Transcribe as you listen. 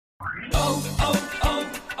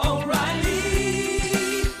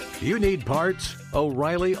O'Reilly. You need parts?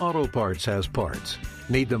 O'Reilly Auto Parts has parts.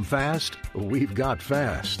 Need them fast? We've got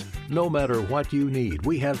fast. No matter what you need,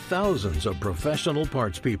 we have thousands of professional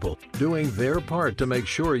parts people doing their part to make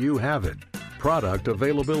sure you have it. Product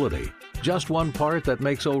availability. Just one part that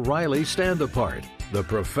makes O'Reilly stand apart. The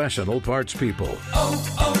professional parts people.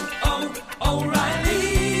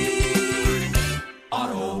 O'Reilly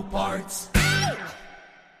Auto Parts.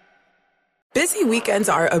 Busy weekends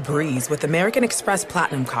are a breeze with American Express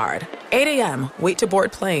Platinum Card. 8 a.m., wait to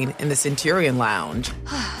board plane in the Centurion Lounge.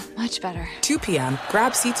 Much better. 2 p.m.,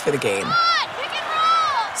 grab seats for the game.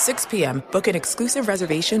 6 p.m., book an exclusive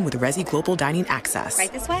reservation with Resi Global Dining Access.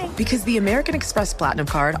 Right this way. Because the American Express Platinum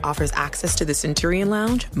Card offers access to the Centurion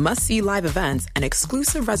Lounge, must-see live events, and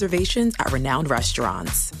exclusive reservations at renowned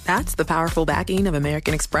restaurants. That's the powerful backing of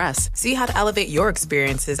American Express. See how to elevate your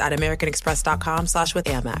experiences at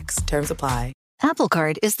americanexpress.com/withAmex. Terms apply. Apple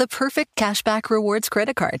Card is the perfect cashback rewards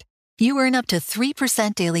credit card. You earn up to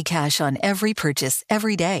 3% daily cash on every purchase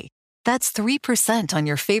every day. That's 3% on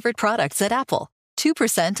your favorite products at Apple,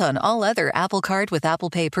 2% on all other Apple Card with Apple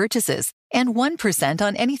Pay purchases, and 1%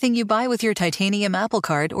 on anything you buy with your titanium Apple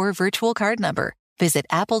Card or virtual card number. Visit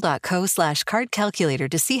apple.co/card calculator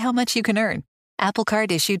to see how much you can earn. Apple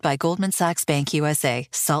Card issued by Goldman Sachs Bank USA,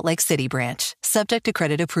 Salt Lake City branch. Subject to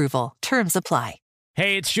credit approval. Terms apply.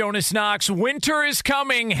 Hey, it's Jonas Knox. Winter is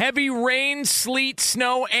coming. Heavy rain, sleet,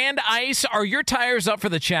 snow, and ice. Are your tires up for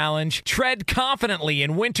the challenge? Tread confidently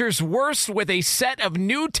in winter's worst with a set of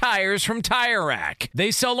new tires from Tire Rack. They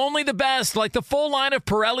sell only the best, like the full line of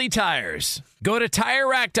Pirelli tires. Go to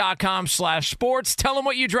TireRack.com/sports. Tell them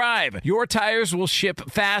what you drive. Your tires will ship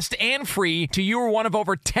fast and free to you or one of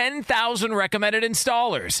over 10,000 recommended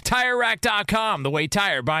installers. TireRack.com, the way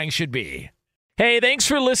tire buying should be. Hey, thanks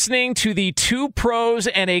for listening to the Two Pros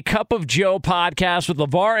and a Cup of Joe podcast with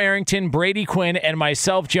LeVar Arrington, Brady Quinn, and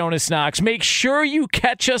myself, Jonas Knox. Make sure you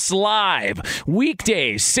catch us live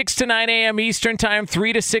weekdays, 6 to 9 a.m. Eastern Time,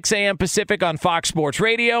 3 to 6 a.m. Pacific on Fox Sports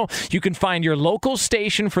Radio. You can find your local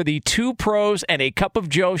station for the Two Pros and a Cup of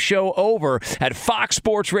Joe show over at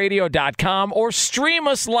foxsportsradio.com or stream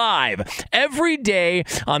us live every day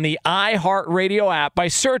on the iHeartRadio app by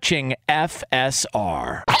searching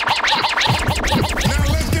FSR. Now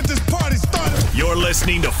let's get this party started. You're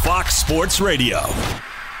listening to Fox Sports Radio.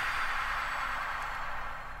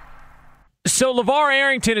 So LeVar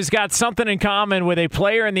Arrington has got something in common with a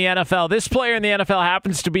player in the NFL. This player in the NFL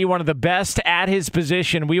happens to be one of the best at his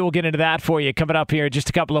position. We will get into that for you coming up here just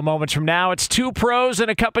a couple of moments from now. It's Two Pros and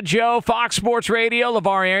a Cup of Joe, Fox Sports Radio.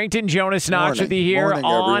 LeVar Arrington, Jonas Knox with you here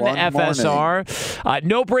on FSR.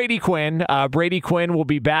 No Brady Quinn. Brady Quinn will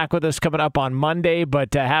be back with us coming up on Monday,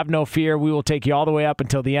 but have no fear. We will take you all the way up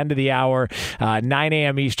until the end of the hour, 9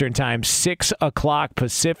 a.m. Eastern Time, 6 o'clock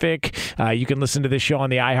Pacific. You can listen to this show on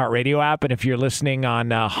the iHeartRadio app, and if you're listening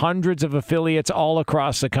on hundreds of affiliates all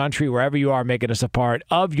across the country, wherever you are, making us a part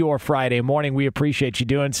of your Friday morning, we appreciate you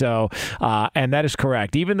doing so. And that is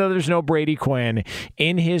correct. Even though there's no Brady Quinn,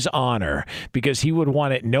 in his honor, because he would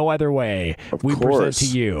want it no other way, we present to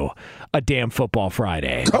you a damn Football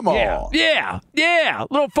Friday. Come on. Yeah.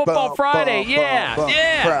 Little Football Friday.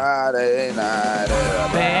 Friday night.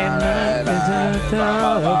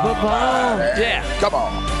 Yeah. Come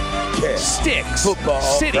on. Yeah. Sticks. Football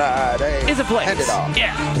City Friday. is a place. Hand it off.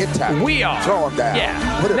 Yeah. Get time. We are. Throw him down.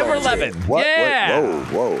 Yeah. Put it Number on 11. His head. What? Yeah.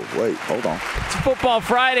 Whoa. Wait. Hold on. It's Football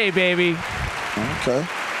Friday, baby. Okay.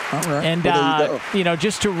 All right. And, well,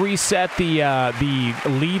 just to reset the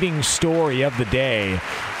leading story of the day,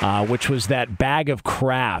 which was that bag of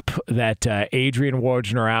crap that Adrian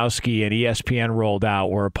Wojnarowski and ESPN rolled out,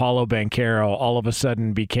 where Paulo Banchero all of a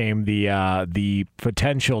sudden became the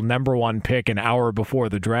potential number one pick an hour before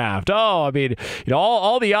the draft. Oh, I mean,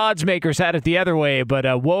 all the odds makers had it the other way, but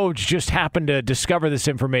Woj just happened to discover this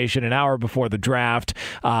information an hour before the draft.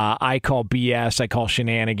 I call BS. I call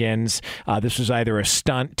shenanigans. This was either a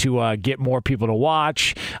stunt to get more people to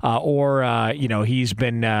watch, or he's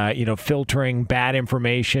been filtering bad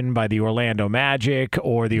information by the Orlando Magic,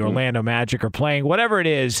 or the Orlando Magic are playing. Whatever it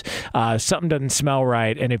is, something doesn't smell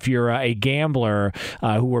right. And if you're a gambler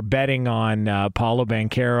who were betting on Paulo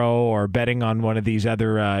Banchero or betting on one of these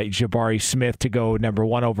other Jabari Smith to go number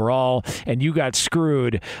one overall, and you got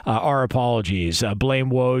screwed, our apologies. Blame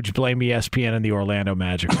Woj, blame ESPN and the Orlando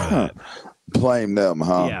Magic for that. Blame them,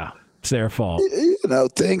 huh? Yeah. It's their fault.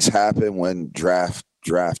 Things happen when draft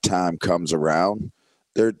time comes around.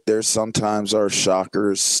 There sometimes are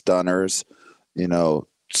shockers, stunners,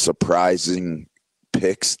 surprising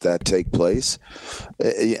picks that take place.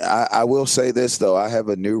 I will say this, though. I have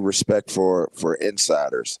a new respect for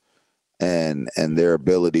insiders. and their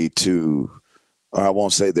ability to, or I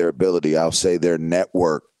won't say their ability, I'll say their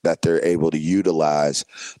network that they're able to utilize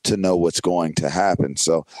to know what's going to happen.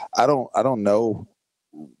 So I don't know,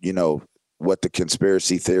 what the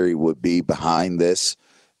conspiracy theory would be behind this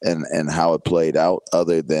and how it played out,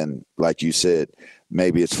 other than, like you said,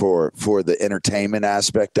 maybe it's for the entertainment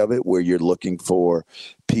aspect of it, where you're looking for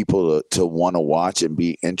people to want to watch and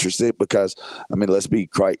be interested. Because, I mean, let's be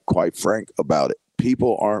quite frank about it.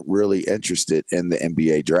 People aren't really interested in the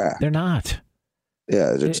NBA draft. They're not.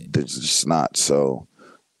 Yeah, they're just not. So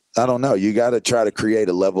I don't know. You got to try to create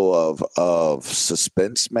a level of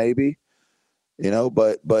suspense, maybe.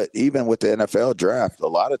 But even with the NFL draft, a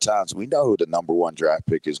lot of times we know who the number one draft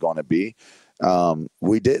pick is going to be.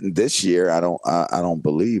 We didn't this year. I don't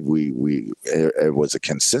believe it was a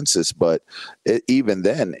consensus, but even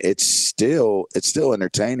then, it's still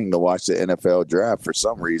entertaining to watch the NFL draft for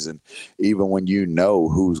some reason, even when you know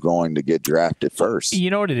who's going to get drafted first. You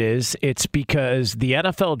know what it is? It's because the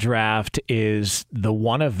NFL draft is the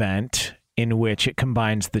one event in which it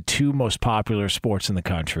combines the two most popular sports in the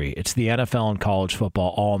country. It's the NFL and college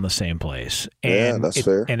football all in the same place. And that's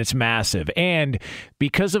fair. And it's massive. And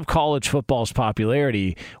because of college football's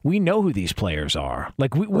popularity, we know who these players are.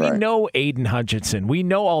 Like we know Aiden Hutchinson. We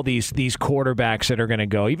know all these quarterbacks that are going to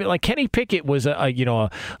go. Even like Kenny Pickett was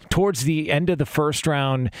towards the end of the first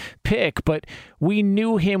round pick, but we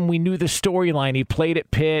knew him. We knew the storyline. He played at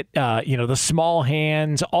Pitt, the small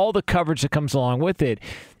hands, all the coverage that comes along with it.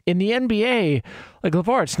 In the NBA, like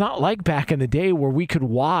LeVar, it's not like back in the day where we could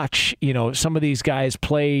watch, some of these guys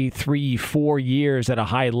play 3-4 years at a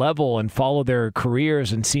high level and follow their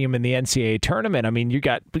careers and see them in the NCAA tournament. I mean, you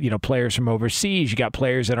got, players from overseas. You got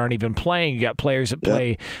players that aren't even playing. You got players that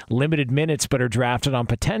play limited minutes but are drafted on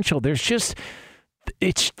potential. There's just...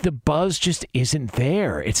 the buzz just isn't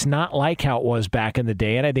there. It's not like how it was back in the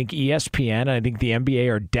day. And I think ESPN and I think the NBA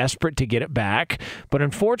are desperate to get it back. But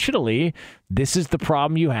unfortunately, this is the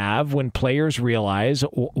problem you have when players realize,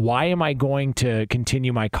 why am I going to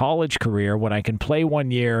continue my college career when I can play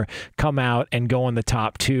 1 year, come out and go in the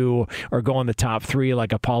top 2 or go in the top 3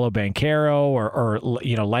 like a Paulo Banchero or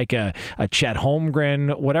like a Chet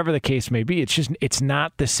Holmgren, whatever the case may be. It's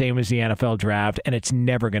not the same as the NFL draft, and it's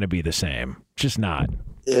never going to be the same. Just not.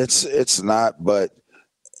 It's not, but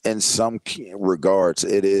in some regards,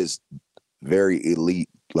 it is very elite,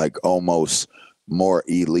 like almost more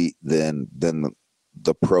elite than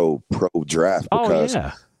the pro draft, because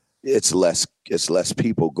it's less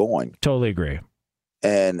people going. Totally agree.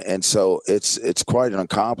 And so it's quite an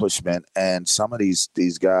accomplishment, and some of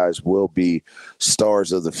these guys will be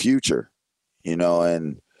stars of the future,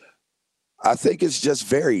 and I think it's just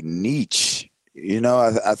very niche.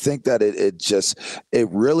 I think that it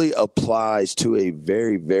really applies to a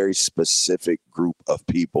very, very specific group of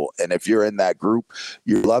people. And if you're in that group,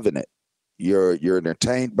 you're loving it. You're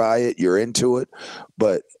entertained by it. You're into it.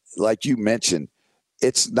 But like you mentioned,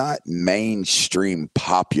 it's not mainstream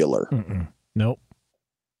popular. Nope.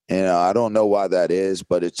 I don't know why that is,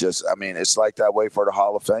 but it's like that way for the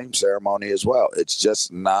Hall of Fame ceremony as well. It's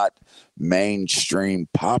just not mainstream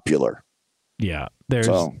popular. Yeah.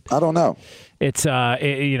 So I don't know. It's but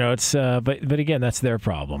again, that's their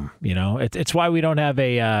problem. It's why we don't have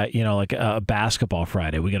like a basketball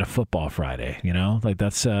Friday. We got a football Friday. Like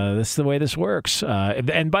that's the way this works.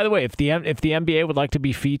 And by the way, if the NBA would like to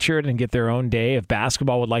be featured and get their own day, if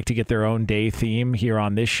basketball would like to get their own day theme here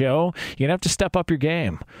on this show, you're gonna have to step up your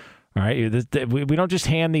game. All right, we don't just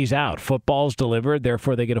hand these out. Football's delivered,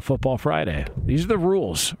 therefore they get a football Friday. These are the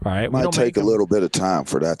rules. All right, it might take a little bit of time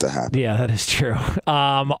for that to happen. Yeah, that is true.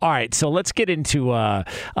 All right, so let's get into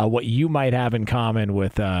what you might have in common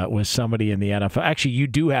with somebody in the NFL. Actually, you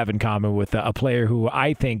do have in common with a player who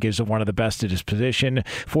I think is one of the best at his position.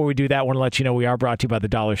 Before we do that, I want to let you know we are brought to you by the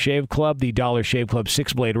Dollar Shave Club. The Dollar Shave Club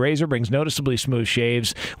 6-blade razor brings noticeably smooth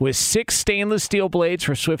shaves with 6 stainless steel blades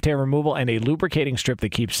for swift hair removal and a lubricating strip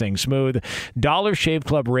that keeps things smooth. Dollar Shave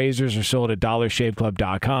Club razors are sold at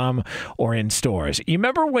dollarshaveclub.com or in stores. You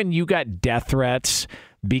remember when you got death threats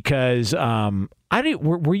because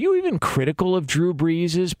were you even critical of Drew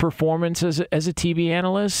Brees' performance as a TV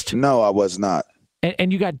analyst? No, I was not.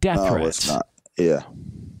 And you got death threats? I was not.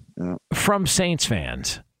 Yeah. From Saints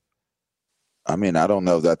fans? I mean, I don't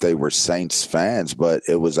know that they were Saints fans, but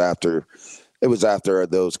it was after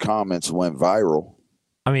those comments went viral.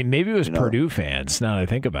 I mean, maybe it was Purdue fans, now that I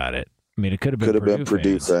think about it. I mean, it could have been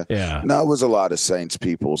Purdue fans. Yeah. No, it was a lot of Saints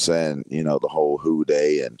people saying, the whole who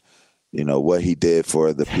they and, what he did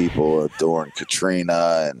for the people during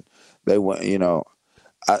Katrina. And they went,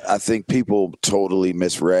 I think people totally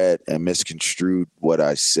misread and misconstrued what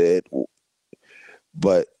I said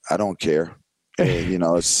but I don't care. And,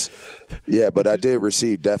 but I did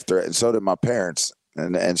receive death threat, and so did my parents,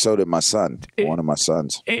 and so did my son, one of my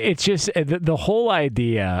sons. It's just the whole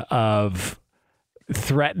idea of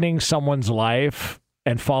threatening someone's life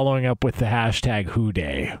and following up with the hashtag Who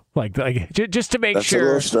Day, like just to make That's sure. A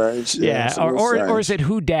little strange. Yeah, or is it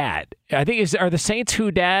Who Dat? I think are the Saints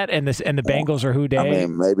Who Dat and the Bengals are Who Day? I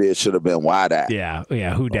mean, maybe it should have been Why Dat. Yeah,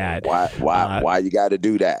 Who Dat? Why you got to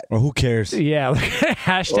do that? Or who cares? Yeah,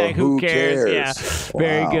 hashtag Who cares? Yeah,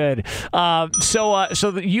 very good.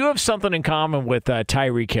 So you have something in common with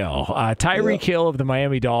Tyreek Hill. Tyreek Hill of the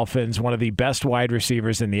Miami Dolphins, one of the best wide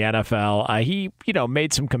receivers in the NFL. He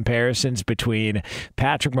made some comparisons between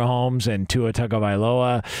Patrick Mahomes and Tua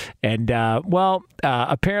Tagovailoa, and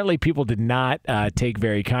apparently people did not take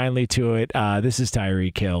very kindly to it. This is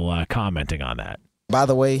Tyreek Hill commenting on that. By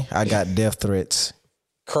the way, I got death threats.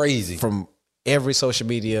 Crazy. From every social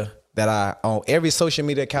media that I own. Every social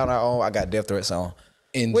media account I own, I got death threats on.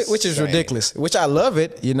 Insane. Which is ridiculous. Which I love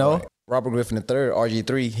it, Right. Robert Griffin III,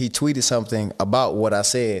 RG3, he tweeted something about what I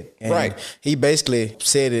said. And he basically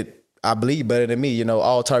said it, I believe, better than me.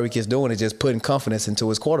 All Tyreek is doing is just putting confidence into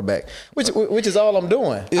his quarterback, which is all I'm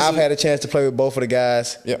doing. I've had a chance to play with both of the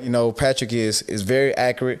guys. Yep. Patrick is very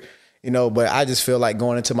accurate, but I just feel like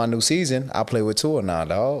going into my new season, I play with Tua now,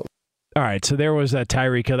 dog. All right, so there was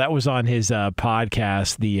Tyreek Hill. That was on his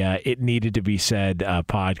podcast, the It Needed to Be Said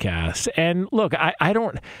podcast. And look, I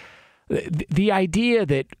don't – the idea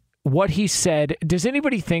that what he said – does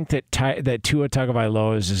anybody think that Tua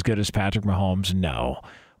Tagovailoa is as good as Patrick Mahomes? No.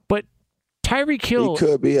 But Tyreek Hill – he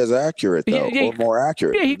could be as accurate, though, or more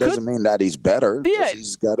accurate. Yeah, it doesn't mean that he's better. Yeah.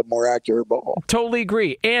 He's got a more accurate ball. Totally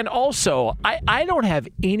agree. And also, I don't have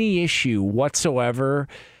any issue whatsoever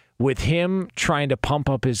 – with him trying to pump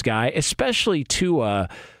up his guy, especially Tua,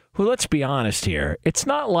 who, let's be honest here, it's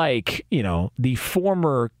not like, the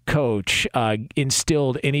former coach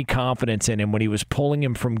instilled any confidence in him when he was pulling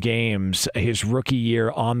him from games his rookie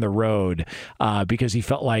year on the road because he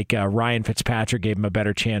felt like Ryan Fitzpatrick gave him a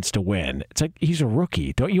better chance to win. It's like, he's a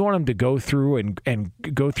rookie. Don't you want him to go through and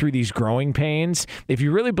go through these growing pains? If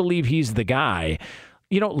you really believe he's the guy,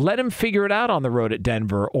 let him figure it out on the road at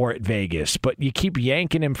Denver or at Vegas. But you keep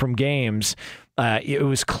yanking him from games. It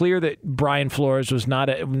was clear that Brian Flores was not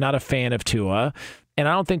a fan of Tua, and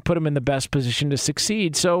I don't think put him in the best position to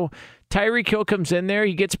succeed. So Tyreek Hill comes in there,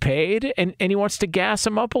 he gets paid, and he wants to gas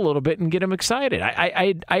him up a little bit and get him excited.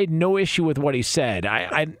 I had no issue with what he said.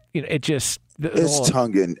 It's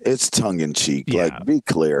tongue in cheek. Yeah. Like, be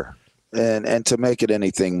clear, and to make it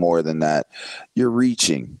anything more than that, you're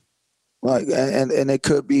reaching. Like, and it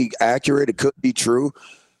could be accurate. It could be true.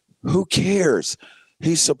 Who cares?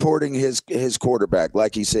 He's supporting his quarterback.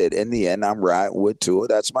 Like he said, in the end, I'm riding with Tua.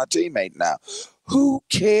 That's my teammate now. Who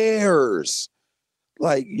cares?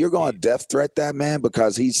 Like, you're going to death threat that man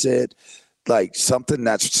because he said, like, something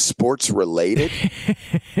that's sports related.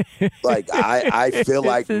 Like, I feel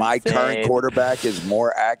like my current quarterback is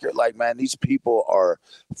more accurate. Like, man, these people are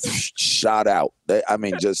shot out.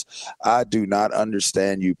 I do not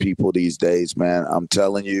understand you people these days, man. I'm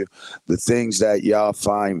telling you, the things that y'all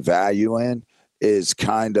find value in is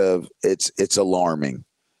kind of, it's alarming.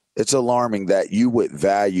 It's alarming that you would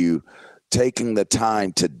value taking the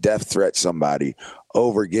time to death threat somebody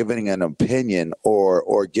over giving an opinion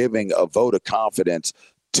or giving a vote of confidence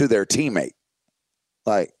to their teammate.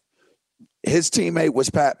 Like, his teammate was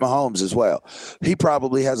Pat Mahomes as well. He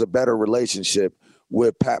probably has a better relationship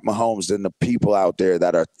with Pat Mahomes than the people out there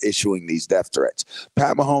that are issuing these death threats.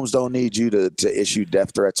 Pat Mahomes don't need you to issue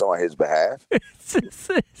death threats on his behalf. It's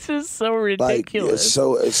just so ridiculous.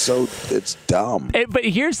 Like, it's dumb. But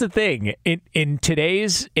here's the thing. In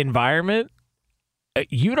today's environment,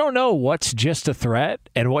 you don't know what's just a threat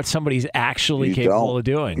and what somebody's actually capable of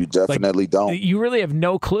doing. You definitely don't. You really have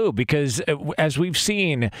no clue because, as we've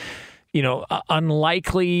seen,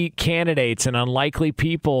 unlikely candidates and unlikely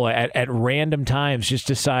people at random times just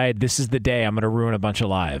decide this is the day I'm going to ruin a bunch of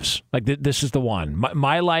lives. Like, this is the one.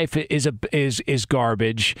 My life is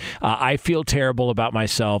garbage. I feel terrible about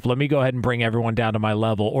myself. Let me go ahead and bring everyone down to my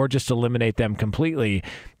level, or just eliminate them completely.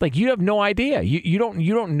 Like, you have no idea. You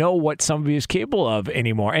don't know what somebody is capable of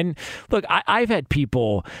anymore. And look, I've had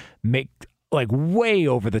people make like way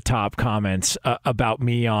over the top comments about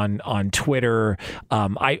me on Twitter.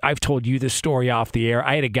 I've told you this story off the air.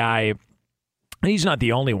 I had a guy, and he's not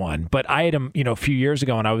the only one, but I had him, a few years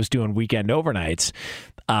ago when I was doing weekend overnights.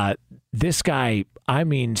 This guy,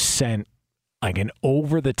 sent like an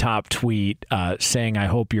over-the-top tweet saying, I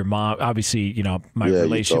hope your mom, obviously, my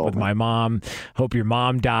relationship with my mom, hope your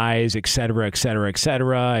mom dies, et cetera, et cetera, et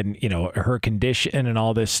cetera, and, her condition and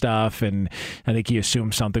all this stuff. And I think he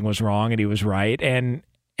assumed something was wrong, and he was right. And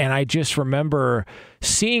I just remember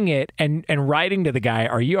seeing it and writing to the guy,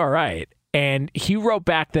 are you all right? And he wrote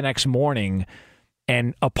back the next morning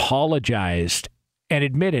and apologized and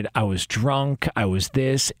admitted, I was drunk, I was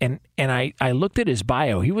this. And I looked at his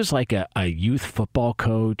bio. He was like a youth football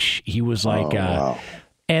coach. He was like, wow.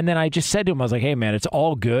 And then I just said to him, I was like, hey, man, it's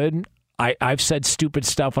all good. I've said stupid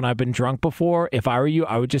stuff when I've been drunk before. If I were you,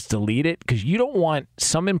 I would just delete it, because you don't want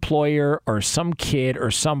some employer or some kid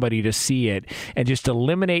or somebody to see it and just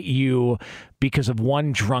eliminate you because of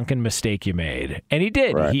one drunken mistake you made. And he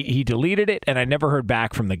did. Right. He deleted it, and I never heard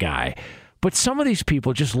back from the guy. But some of these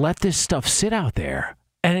people just let this stuff sit out there,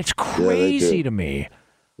 and it's crazy to me.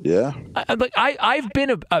 Yeah. I've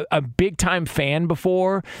been a big-time fan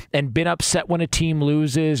before and been upset when a team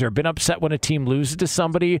loses, or been upset when a team loses to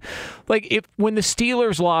somebody. Like, when the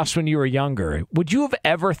Steelers lost when you were younger, would you have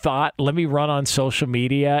ever thought, let me run on social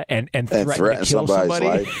media and threaten to kill somebody?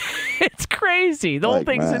 Life. It's crazy. The whole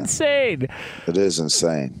thing's insane. It is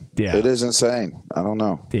insane. Yeah. It is insane. I don't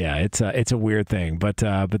know. Yeah, it's a weird thing. But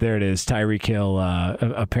there it is. Tyreek Hill,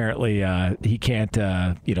 apparently he can't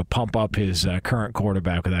pump up his current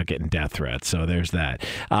quarterback without getting death threats. So there's that.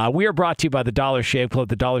 We are brought to you by the Dollar Shave Club.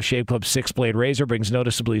 The Dollar Shave Club 6-blade razor brings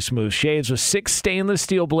noticeably smooth shaves with 6 stainless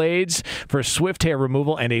steel blades for swift hair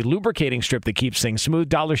removal and a lubricating strip that keeps things smooth.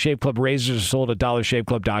 Dollar Shave Club razors are sold at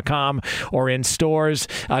dollarshaveclub.com or in stores.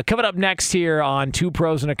 Coming up next here on Two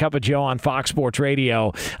Pros and a Cup of Joe on Fox Sports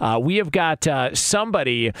Radio, we have got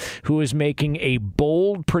somebody who is making a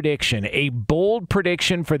bold prediction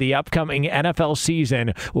for the upcoming NFL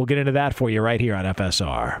season. We'll get into that for you right here on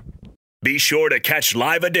FSR. Be sure to catch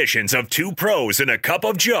live editions of Two Pros and a Cup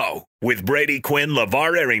of Joe with Brady Quinn,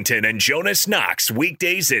 LeVar Arrington, and Jonas Knox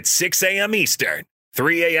weekdays at 6 a.m. Eastern,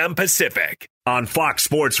 3 a.m. Pacific on Fox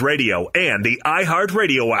Sports Radio and the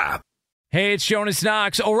iHeartRadio app. Hey, it's Jonas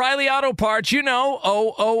Knox. O'Reilly Auto Parts,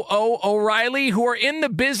 O'Reilly, who are in the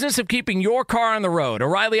business of keeping your car on the road.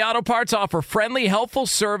 O'Reilly Auto Parts offer friendly, helpful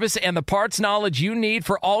service and the parts knowledge you need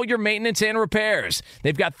for all your maintenance and repairs.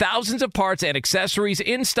 They've got thousands of parts and accessories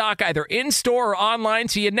in stock, either in-store or online,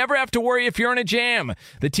 so you never have to worry if you're in a jam.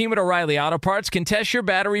 The team at O'Reilly Auto Parts can test your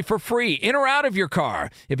battery for free, in or out of your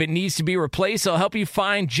car. If it needs to be replaced, they'll help you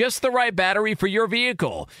find just the right battery for your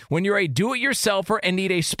vehicle. When you're a do-it-yourselfer and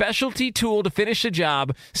need a specialty tool to finish the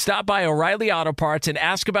job, stop by O'Reilly Auto Parts and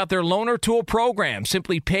ask about their loaner tool program.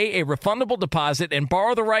 Simply pay a refundable deposit and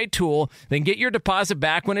borrow the right tool, then get your deposit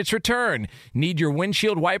back when it's returned. Need your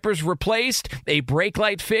windshield wipers replaced, a brake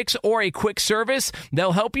light fix, or a quick service?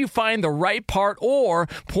 They'll help you find the right part or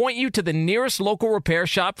point you to the nearest local repair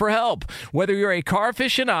shop for help. Whether you're a car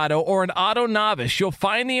aficionado or an auto novice, you'll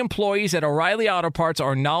find the employees at O'Reilly Auto Parts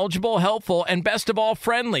are knowledgeable, helpful, and best of all,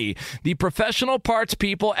 friendly. The professional parts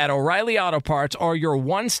people at O'Reilly Auto Parts are your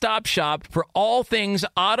one-stop shop for all things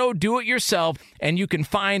auto do-it-yourself, and you can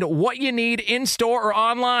find what you need in-store or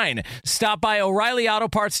online. Stop by O'Reilly Auto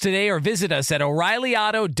Parts today or visit us at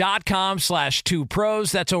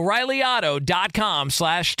O'ReillyAuto.com/2pros. That's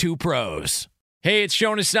O'ReillyAuto.com/2pros. Hey, it's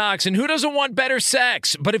Jonas Knox, and who doesn't want better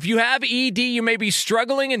sex? But if you have ED, you may be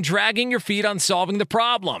struggling and dragging your feet on solving the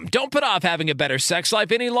problem. Don't put off having a better sex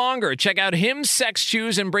life any longer. Check out Hims Sex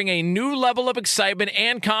Chews and bring a new level of excitement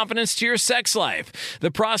and confidence to your sex life. The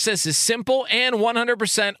process is simple and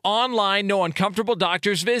 100% online, no uncomfortable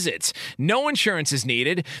doctor's visits. No insurance is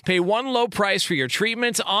needed. Pay one low price for your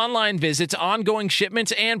treatments, online visits, ongoing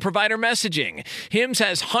shipments, and provider messaging. Hims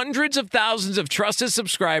has hundreds of thousands of trusted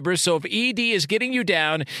subscribers, so if ED is getting you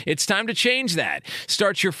down, it's time to change that.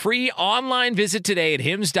 Start your free online visit today at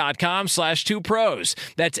hims.com/2pros.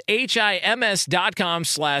 That's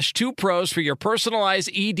HIMS.com/2pros for your personalized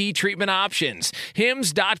ED treatment options.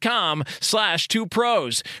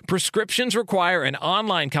 hims.com/2pros. Prescriptions require an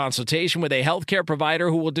online consultation with a healthcare provider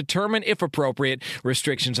who will determine if appropriate.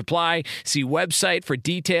 Restrictions apply. See website for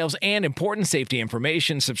details and important safety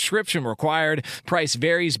information. Subscription required. Price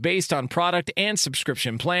varies based on product and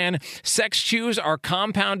subscription plan. Sex Chews are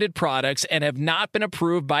compounded products and have not been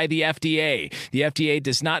approved by the FDA. The FDA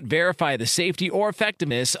does not verify the safety or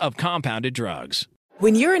effectiveness of compounded drugs.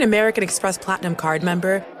 When you're an American Express Platinum card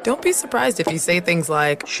member, don't be surprised if you say things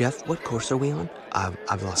like, Chef, what course are we on?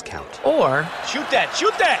 I've lost count. Or, Shoot that!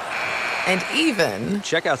 and even...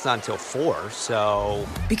 Checkout's not until 4, so...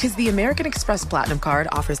 Because the American Express Platinum Card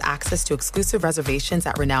offers access to exclusive reservations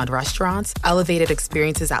at renowned restaurants, elevated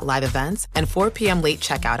experiences at live events, and 4 p.m. late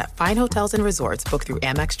checkout at fine hotels and resorts booked through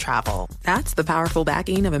Amex Travel. That's the powerful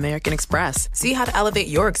backing of American Express. See how to elevate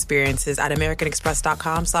your experiences at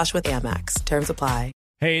americanexpress.com/withAmex. Terms apply.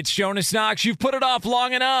 Hey, it's Jonas Knox. You've put it off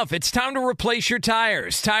long enough. It's time to replace your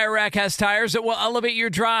tires. Tire Rack has tires that will elevate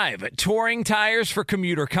your drive. Touring tires for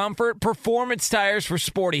commuter comfort, performance tires for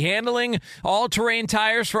sporty handling, all-terrain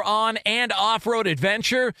tires for on- and off-road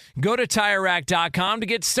adventure. Go to TireRack.com to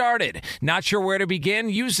get started. Not sure where to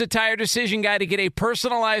begin? Use the Tire Decision Guide to get a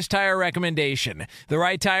personalized tire recommendation. The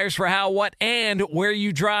right tires for how, what, and where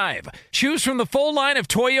you drive. Choose from the full line of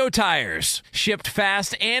Toyo tires. Shipped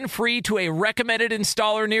fast and free to a recommended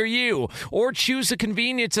installer near you, or choose the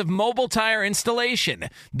convenience of mobile tire installation.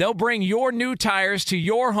 They'll bring your new tires to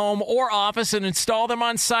your home or office and install them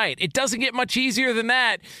on site. It doesn't get much easier than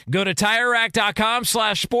that. Go to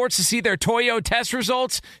TireRack.com/sports to see their Toyo test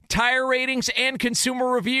results, tire ratings, and consumer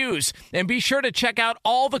reviews. And be sure to check out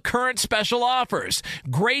all the current special offers.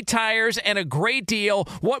 Great tires and a great deal.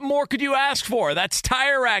 What more could you ask for? That's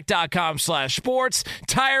TireRack.com/sports.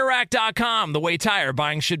 TireRack.com, the way tire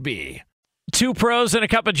buying should be. Two pros and a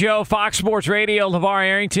cup of Joe, Fox Sports Radio. LeVar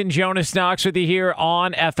Arrington, Jonas Knox with you here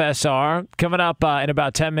on FSR. Coming up in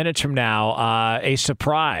about 10 minutes from now, a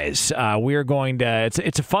surprise. We're going to,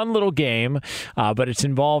 it's a fun little game, but it's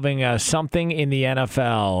involving something in the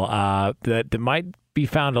NFL that might be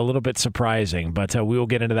found a little bit surprising, but we will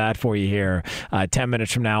get into that for you here 10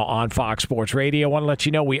 minutes from now on Fox Sports Radio. I want to let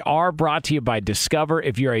you know we are brought to you by Discover.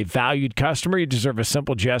 If you're a valued customer, you deserve a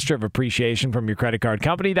simple gesture of appreciation from your credit card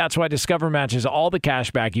company. That's why Discover matches all the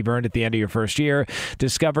cash back you've earned at the end of your first year.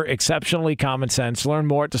 Discover, exceptionally common sense. Learn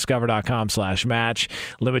more at discover.com/match.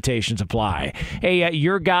 Limitations apply. Hey,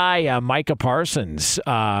 your guy, Micah Parsons,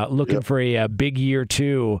 looking for a big year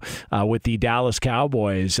two with the Dallas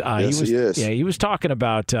Cowboys. He was talking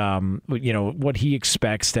about what he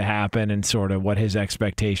expects to happen and sort of what his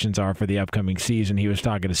expectations are for the upcoming season. He was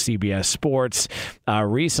talking to CBS Sports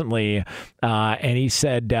recently, and he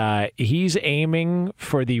said he's aiming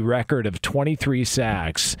for the record of 23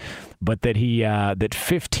 sacks, but that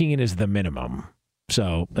 15 is the minimum.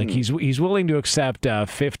 So, he's willing to accept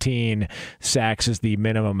 15 sacks as the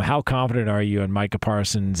minimum. How confident are you in Micah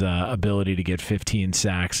Parsons' ability to get 15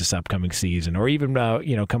 sacks this upcoming season, or even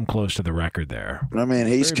come close to the record there? I mean,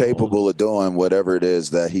 he's capable of doing whatever it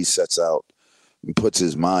is that he sets out and puts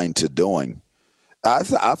his mind to doing.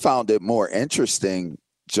 I found it more interesting,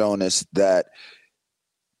 Jonas, that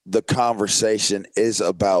the conversation is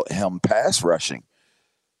about him pass rushing.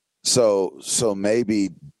 So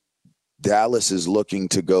maybe Dallas is looking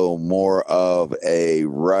to go more of a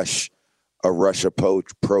rush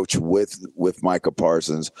approach with Micah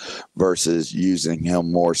Parsons versus using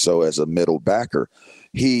him more so as a middle backer.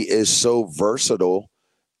 He is so versatile.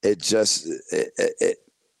 It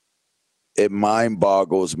mind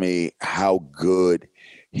boggles me how good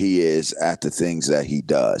he is at the things that he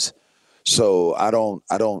does. So I don't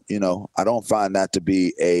find that to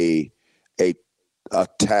be a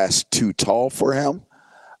task too tall for him.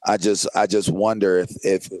 I just wonder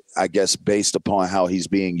if I guess based upon how he's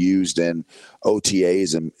being used in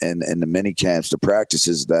OTAs and the mini camps, the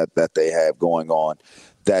practices that they have going on,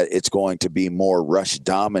 that it's going to be more rush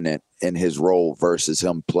dominant in his role versus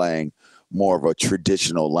him playing more of a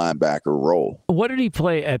traditional linebacker role. What did he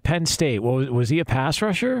play at Penn State? Was he a pass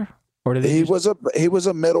rusher, or did he was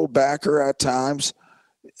a middle backer at times?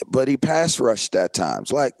 But he pass rushed at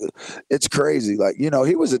times. Like, it's crazy. Like, he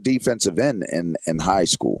was a defensive end in high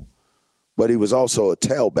school, but he was also a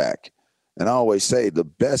tailback. And I always say the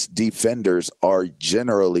best defenders are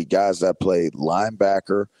generally guys that played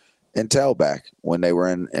linebacker and tailback when they were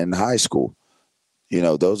in high school.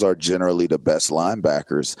 Those are generally the best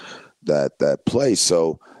linebackers that play.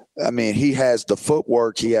 So, I mean, he has the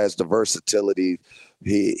footwork. He has the versatility.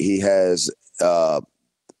 He has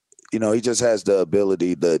he just has the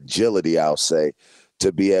ability, the agility, I'll say,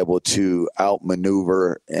 to be able to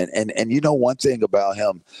outmaneuver. And one thing about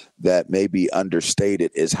him that may be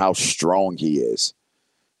understated is how strong he is.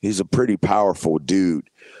 He's a pretty powerful dude.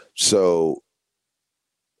 So,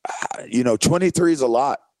 23 is a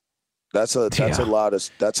lot. That's a lot of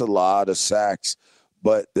sacks.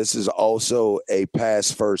 But this is also a pass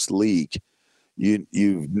first league.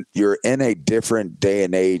 You're in a different day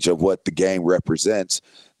and age of what the game represents.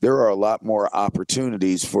 There are a lot more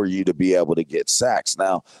opportunities for you to be able to get sacks.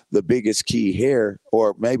 Now, the biggest key here,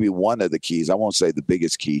 or maybe one of the keys, I won't say the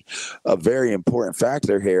biggest key, a very important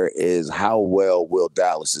factor here is how well will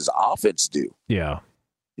Dallas's offense do? Yeah.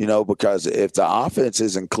 because if the offense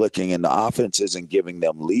isn't clicking and the offense isn't giving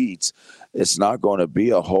them leads, it's not going to be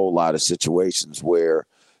a whole lot of situations where,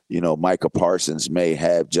 Micah Parsons may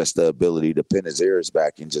have just the ability to pin his ears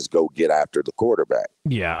back and just go get after the quarterback.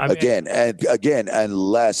 Yeah. Again,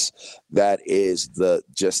 unless that is the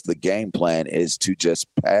game plan is to just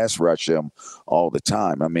pass rush him all the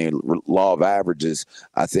time. I mean, law of averages,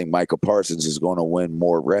 I think Micah Parsons is going to win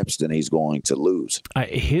more reps than he's going to lose.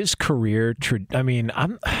 His career, I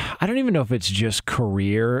don't even know if it's just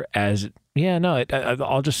career I'll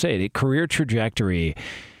just say it, career trajectory.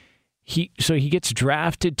 He gets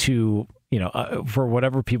drafted to, for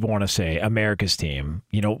whatever people want to say, America's team,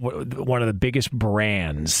 one of the biggest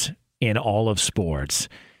brands in all of sports.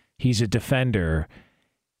 He's a defender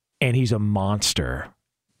and he's a monster.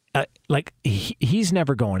 He's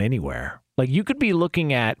never going anywhere. Like, you could be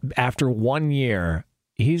looking at, after 1 year,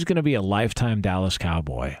 he's going to be a lifetime Dallas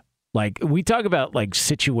Cowboy. Like, we talk about like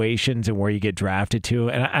situations and where you get drafted to,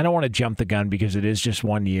 and I don't want to jump the gun because it is just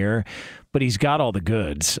 1 year, but he's got all the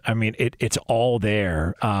goods. I mean, it's all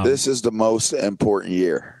there. This is the most important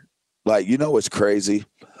year. Like, what's crazy?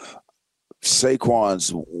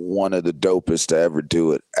 Saquon's one of the dopest to ever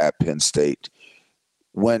do it at Penn State.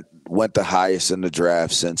 Went the highest in the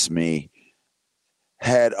draft since me.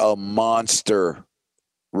 Had a monster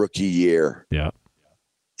rookie year. Yeah.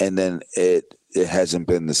 And then it hasn't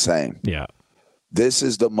been the same. Yeah. This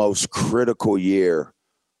is the most critical year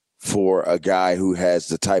for a guy who has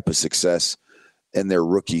the type of success in their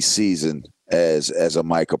rookie season as a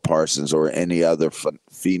Micah Parsons or any other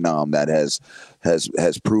phenom that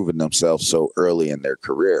has proven themselves so early in their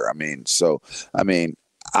career.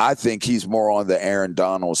 I think he's more on the Aaron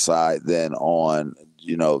Donald side than on,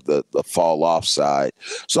 the fall off side.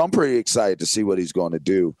 So I'm pretty excited to see what he's going to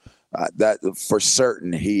do. That for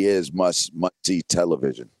certain, he is must-see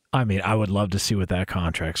television. I mean, I would love to see what that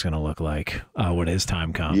contract's going to look like when his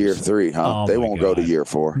time comes. Year 3, huh? They won't go to year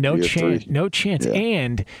 4. No chance. 3. No chance. Yeah.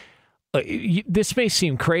 And this may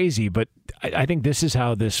seem crazy, but I think this is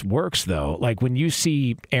how this works, though. Like, when you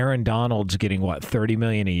see Aaron Donald's getting, $30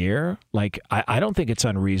 million a year? Like, I don't think it's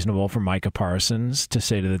unreasonable for Micah Parsons to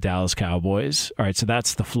say to the Dallas Cowboys, all right, so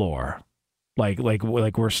that's the floor. Like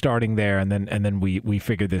we're starting there, and then we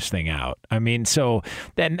figure this thing out. I mean, so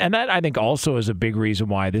and that I think also is a big reason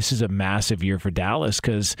why this is a massive year for Dallas,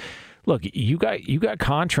 because look, you got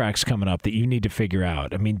contracts coming up that you need to figure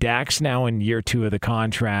out. I mean, Dak's now in year 2 of the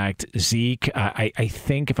contract. Zeke, I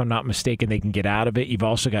think, if I'm not mistaken, they can get out of it. You've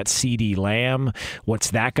also got CeeDee Lamb. What's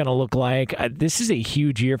that going to look like? This is a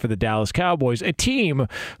huge year for the Dallas Cowboys, a team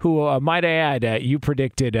who, might I add, you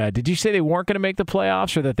predicted. Did you say they weren't going to make the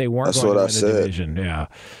playoffs, or that they weren't going to win the division? Yeah.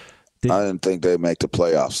 I didn't think they'd make the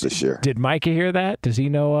playoffs this year. Did Micah hear that? Does he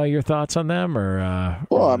know your thoughts on them?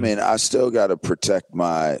 Well, I mean, I still got to protect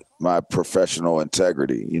my professional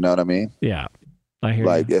integrity. You know what I mean? Yeah, I hear.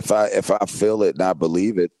 Like, you. if I feel it and I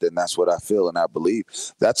believe it, then that's what I feel and I believe.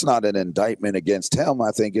 That's not an indictment against him. I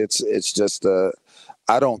think it's just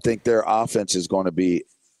I don't think their offense is going to be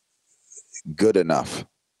good enough.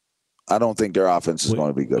 I don't think their offense is going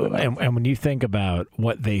to be good enough. And when you think about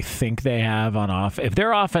what they think they have on if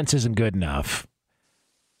their offense isn't good enough,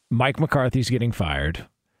 Mike McCarthy's getting fired.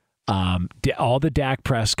 All the Dak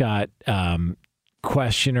Prescott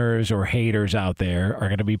questioners or haters out there are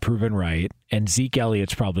going to be proven right, and Zeke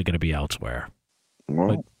Elliott's probably going to be elsewhere.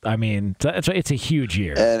 Well, but, I mean, it's a huge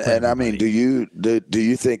year. And I mean, do you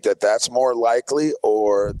think that that's more likely,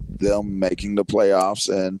 or them making the playoffs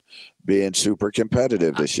and being super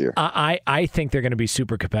competitive this year? I think they're going to be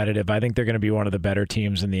super competitive. I think they're going to be one of the better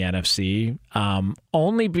teams in the NFC,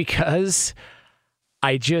 only because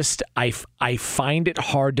I find it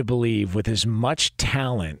hard to believe, with as much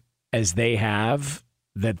talent as they have,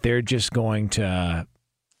 that they're just going to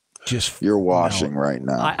You're washing right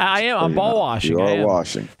now. I am. I'm ball washing. You are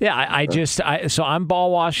washing. Yeah, so I'm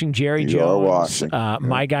ball washing Jerry Jones. You are washing.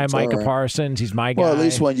 My guy, Micah Parsons. He's my guy. Well, at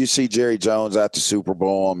least when you see Jerry Jones at the Super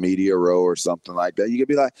Bowl on Media Row or something like that, you can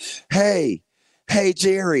be like, hey,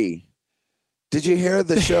 Jerry, did you hear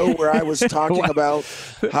the show where I was talking about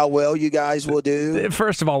how well you guys will do?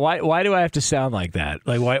 First of all, why do I have to sound like that?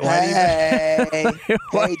 Like, why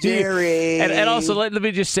hey, Jerry. And also, let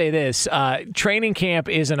me just say this: training camp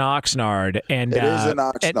is in Oxnard, and it is in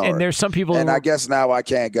Oxnard. And there's some people, and I guess now I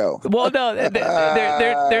can't go. Well, no,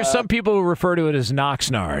 there's some people who refer to it as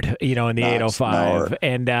Knoxnard, in the 805,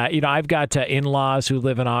 and I've got in-laws who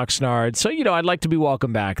live in Oxnard, so I'd like to be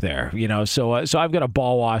welcome back there. So I've got to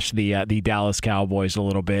ball wash the Dallas Cowboys a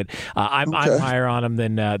little bit. I'm higher on them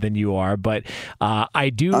than you are, but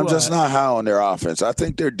I do. I'm just not high on their offense. I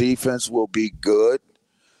think their defense will be good.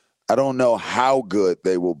 I don't know how good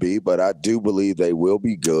they will be, but I do believe they will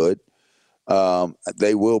be good.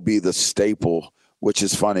 They will be the staple, which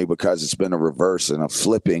is funny because it's been a reverse and a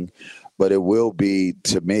flipping, but it will be,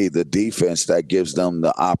 to me, the defense that gives them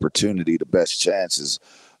the opportunity, the best chances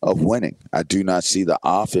of winning. I do not see the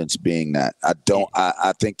offense being that.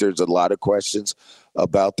 I think there's a lot of questions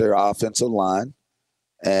about their offensive line,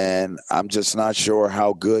 and I'm just not sure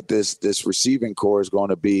how good this receiving core is going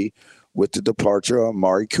to be with the departure of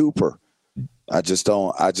Amari Cooper. I just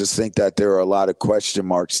think that there are a lot of question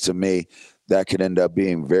marks to me that could end up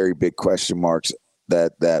being very big question marks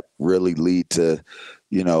that really lead to,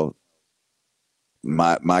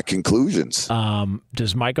 my conclusions.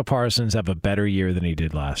 Does Micah Parsons have a better year than he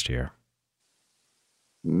did last year?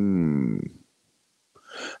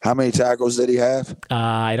 How many tackles did he have?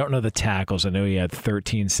 I don't know the tackles. I know he had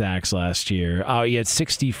 13 sacks last year. Oh, he had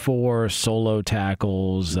 64 solo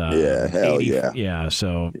tackles. Hell 80, yeah. Yeah,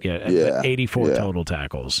 so 84 total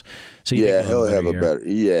tackles. So he'll have a better.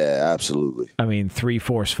 Yeah, absolutely. I mean, 3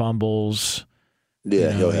 forced fumbles.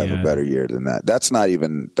 Yeah, he'll have a better year than that. That's not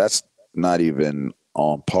even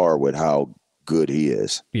on par with how good he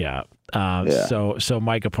is. Yeah. So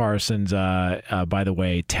Micah Parsons, by the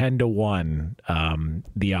way, 10-1,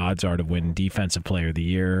 the odds are to win Defensive Player of the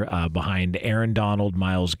Year behind Aaron Donald,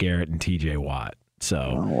 Myles Garrett, and T.J. Watt.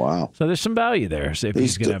 So, wow. So there's some value there. So if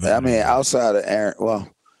he's going to have outside of Aaron,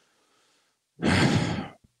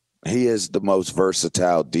 he is the most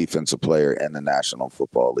versatile defensive player in the National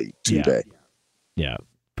Football League today. Yeah.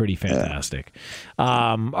 Pretty fantastic.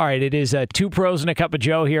 All right, it is 2 Pros and a Cup of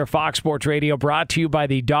Joe here, Fox Sports Radio, brought to you by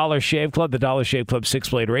the Dollar Shave Club. The Dollar Shave Club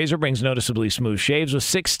 6-blade razor brings noticeably smooth shaves with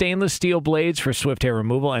 6 stainless steel blades for swift hair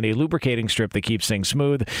removal and a lubricating strip that keeps things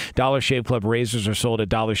smooth. Dollar Shave Club razors are sold at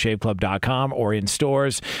dollarshaveclub.com or in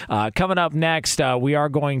stores. Coming up next, we are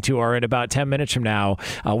going to, or in about 10 minutes from now,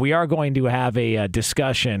 we are going to have a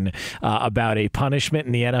discussion about a punishment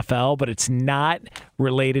in the NFL, but it's not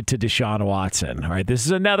related to Deshaun Watson. All right, this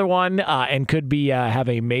is another one and could be have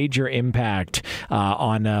a major impact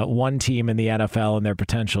on one team in the NFL and their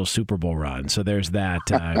potential Super Bowl run. So there's that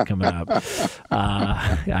coming up.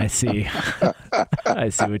 I see. I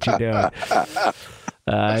see what you're doing.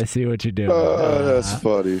 I see what you're doing. Oh, that's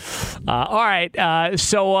funny. All right.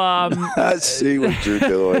 So I see what you're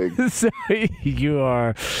doing. So you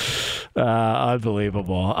are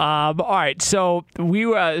unbelievable. All right. So we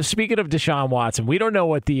were speaking of Deshaun Watson. We don't know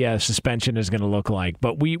what the suspension is going to look like,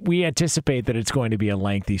 but we anticipate that it's going to be a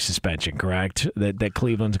lengthy suspension. Correct? That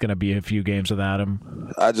Cleveland's going to be a few games without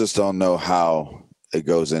him. I just don't know how it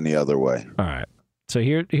goes any other way. All right. So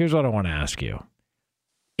here's what I want to ask you.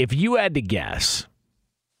 If you had to guess,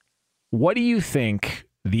 what do you think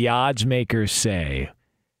the odds makers say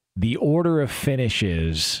the order of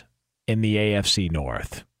finishes in the AFC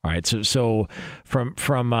North? All right, so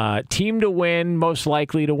from team to win, most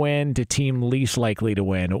likely to win, to team least likely to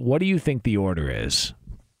win, what do you think the order is?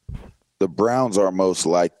 The Browns are most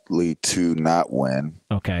likely to not win.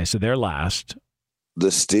 Okay, so they're last. The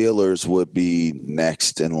Steelers would be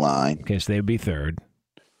next in line. Okay, so they'd be third.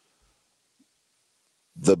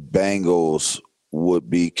 The Bengals would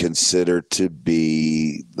be considered to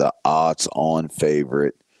be the odds-on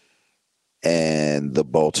favorite, and the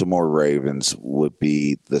Baltimore Ravens would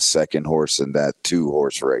be the second horse in that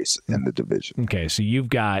 2-horse race in the division. Okay, so you've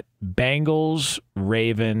got Bengals,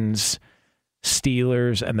 Ravens,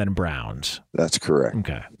 Steelers, and then Browns. That's correct.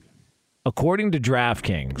 Okay. According to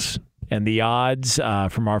DraftKings and the odds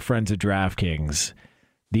from our friends at DraftKings,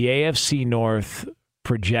 the AFC North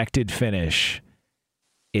projected finish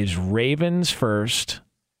is Ravens first,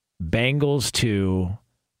 Bengals 2,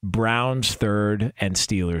 Browns 3rd, and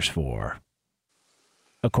Steelers 4,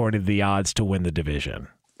 according to the odds to win the division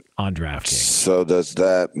on DraftKings. So does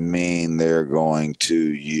that mean they're going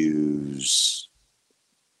to use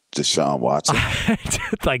Deshaun Watson?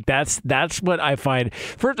 Like that's what I find.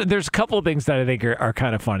 First, there's a couple of things that I think are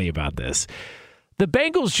kind of funny about this. The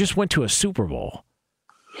Bengals just went to a Super Bowl.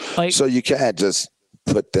 So you can't just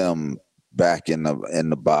put them back in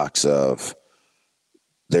the box of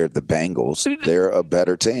they're the Bengals. They're a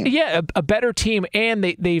better team. Yeah, a better team, and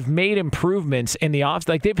they've made improvements in the off.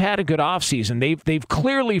 Like they've had a good offseason. They've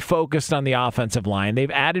clearly focused on the offensive line. They've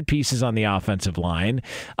added pieces on the offensive line.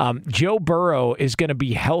 Joe Burrow is going to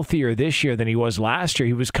be healthier this year than he was last year.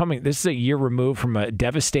 He was coming. This is a year removed from a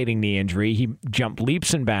devastating knee injury. He jumped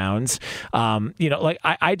leaps and bounds. I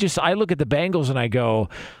look at the Bengals and I go,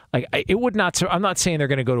 it would not. I'm not saying they're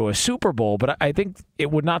going to go to a Super Bowl, but I think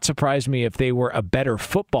it would not surprise me if they were a better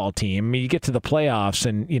football team. I mean, you get to the playoffs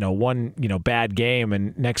and one bad game,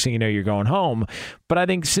 and next thing you know, you're going home. But I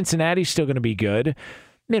think Cincinnati's still going to be good.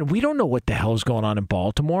 man, we don't know what the hell is going on in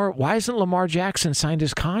Baltimore. Why hasn't Lamar Jackson signed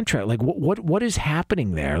his contract? Like, what is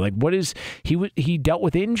happening there? Like, what is he dealt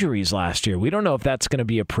with injuries last year? We don't know if that's going to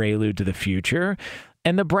be a prelude to the future.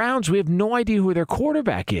 And the Browns, we have no idea who their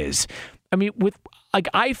quarterback is. I mean,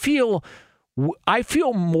 I feel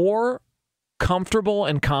more comfortable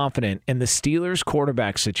and confident in the Steelers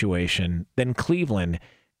quarterback situation than Cleveland,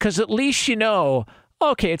 because at least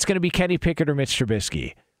okay, it's going to be Kenny Pickett or Mitch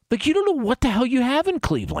Trubisky. Like, you don't know what the hell you have in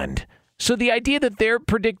Cleveland. So the idea that they're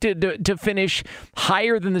predicted to finish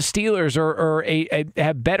higher than the Steelers or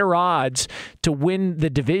have better odds to win the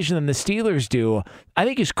division than the Steelers do, I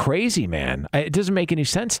think is crazy, man. It doesn't make any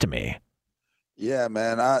sense to me. Yeah,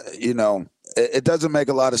 man. It doesn't make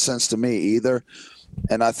a lot of sense to me either.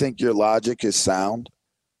 And I think your logic is sound.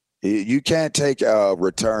 You can't take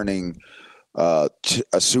returning a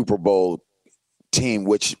Super Bowl team,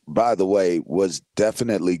 which, by the way, was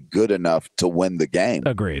definitely good enough to win the game.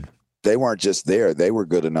 Agreed. They weren't just there. They were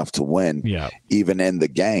good enough to win, even in the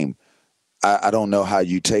game. I don't know how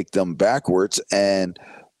you take them backwards. And,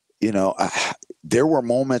 there were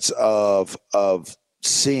moments of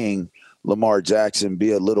seeing Lamar Jackson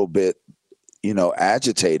be a little bit,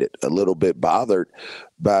 agitated, a little bit bothered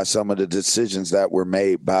by some of the decisions that were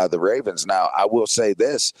made by the Ravens. Now, I will say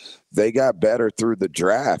this. They got better through the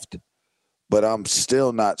draft, but I'm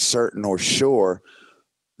still not certain or sure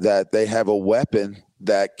that they have a weapon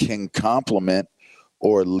that can complement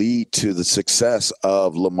or lead to the success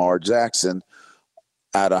of Lamar Jackson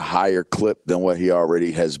at a higher clip than what he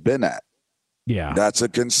already has been at. Yeah. That's a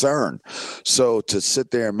concern. So to sit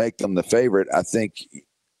there and make them the favorite, I think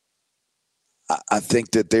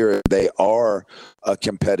that they are a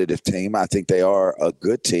competitive team. I think they are a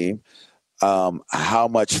good team. How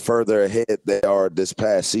much further ahead they are this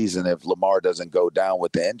past season if Lamar doesn't go down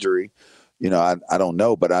with the injury, I don't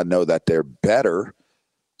know, but I know that they're better.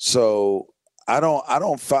 So I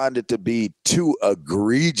don't find it to be too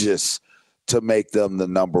egregious to make them the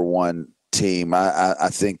number one team. I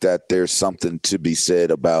think that there's something to be said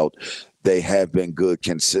about they have been good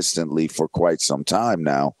consistently for quite some time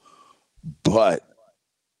now. But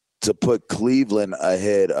to put Cleveland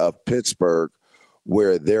ahead of Pittsburgh,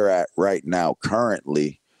 where they're at right now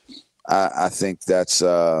currently, I think that's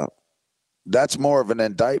more of an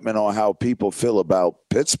indictment on how people feel about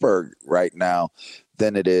Pittsburgh right now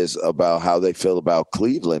than it is about how they feel about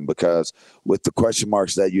Cleveland, because with the question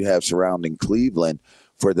marks that you have surrounding Cleveland,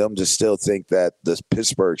 for them to still think that the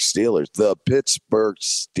Pittsburgh Steelers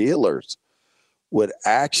would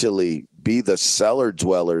actually be the cellar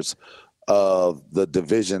dwellers of the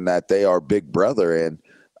division that they are big brother in,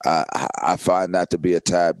 I find that to be a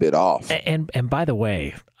tad bit off. And by the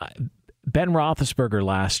way, Ben Roethlisberger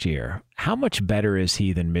last year, how much better is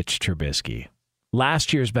he than Mitch Trubisky?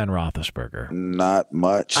 Last year's Ben Roethlisberger. Not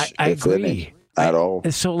much. I agree. At all.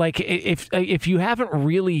 So, like, if you haven't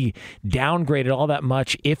really downgraded all that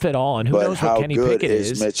much, if at all, and who knows what Kenny Pickett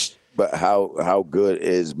is. But how good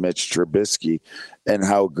is Mitch Trubisky, and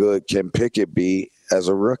how good can Pickett be as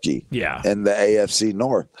a rookie in the AFC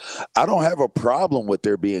North? I don't have a problem with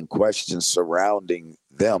there being questions surrounding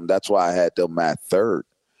them. That's why I had them at third.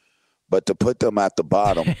 But to put them at the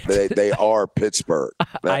bottom, they are Pittsburgh.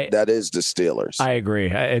 That is the Steelers. I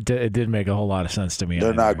agree. It did make a whole lot of sense to me.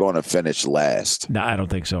 They're not going to finish last. No, I don't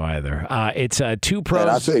think so either. It's two pros. And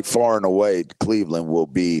I think far and away, Cleveland will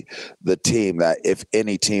be the team that, if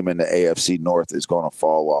any team in the AFC North is going to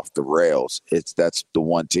fall off the rails, that's the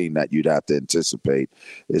one team that you'd have to anticipate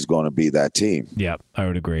is going to be that team. Yeah, I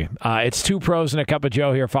would agree. It's Two Pros and a Cup of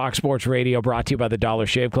Joe here, Fox Sports Radio, brought to you by the Dollar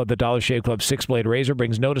Shave Club. The Dollar Shave Club 6-blade razor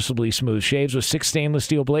brings noticeably smooth shaves with 6 stainless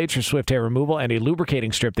steel blades for swift hair removal and a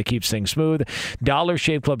lubricating strip that keeps things smooth. Dollar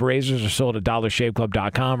Shave Club razors are sold at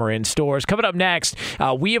dollarshaveclub.com or in stores. Coming up next,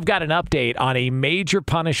 we have got an update on a major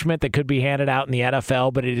punishment that could be handed out in the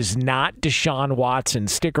NFL, but it is not Deshaun Watson.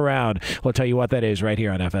 Stick around. We'll tell you what that is right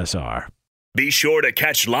here on FSR. Be sure to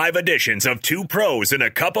catch live editions of Two Pros and a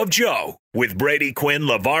Cup of Joe with Brady Quinn,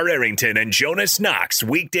 LeVar Arrington, and Jonas Knox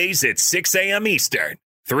weekdays at 6 a.m. Eastern,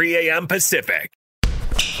 3 a.m. Pacific.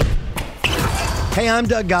 Hey, I'm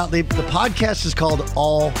Doug Gottlieb. The podcast is called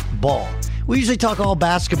All Ball. We usually talk all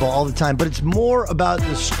basketball all the time, but it's more about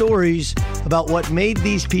the stories about what made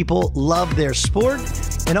these people love their sport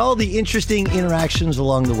and all the interesting interactions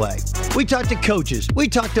along the way. We talk to coaches. We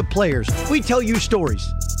talk to players. We tell you stories.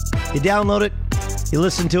 You download it. You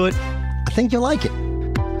listen to it. I think you'll like it.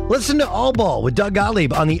 Listen to All Ball with Doug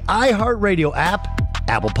Gottlieb on the iHeartRadio app,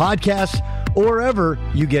 Apple Podcasts, or wherever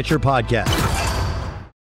you get your podcasts.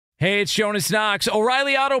 Hey, it's Jonas Knox.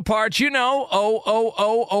 O'Reilly Auto Parts, you know,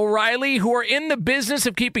 O'Reilly, who are in the business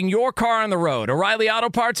of keeping your car on the road. O'Reilly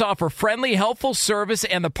Auto Parts offer friendly, helpful service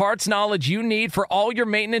and the parts knowledge you need for all your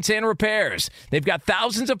maintenance and repairs. They've got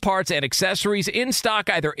thousands of parts and accessories in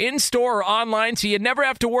stock, either in-store or online, so you never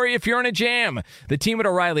have to worry if you're in a jam. The team at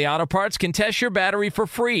O'Reilly Auto Parts can test your battery for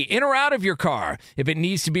free, in or out of your car. If it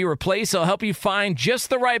needs to be replaced, they'll help you find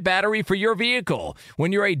just the right battery for your vehicle.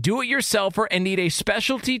 When you're a do-it-yourselfer and need a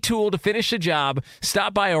specialty tool to finish the job,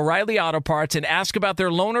 stop by O'Reilly Auto Parts and ask about their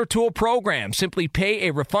loaner tool program. Simply pay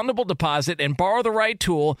a refundable deposit and borrow the right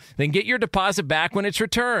tool, then get your deposit back when it's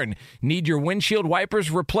returned. Need your windshield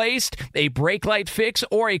wipers replaced, a brake light fix,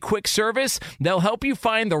 or a quick service? They'll help you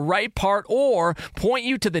find the right part or point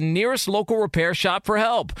you to the nearest local repair shop for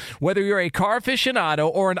help. Whether you're a car aficionado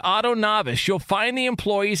or an auto novice, you'll find the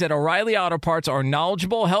employees at O'Reilly Auto Parts are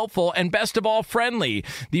knowledgeable, helpful, and best of all, friendly.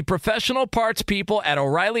 The professional parts people at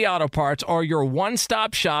O'Reilly Auto Parts are your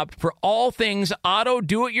one-stop shop for all things auto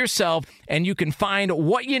do-it-yourself, and you can find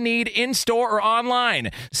what you need in-store or online.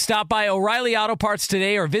 Stop by O'Reilly Auto Parts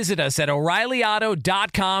today or visit us at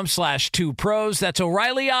O'ReillyAuto.com/2pros. That's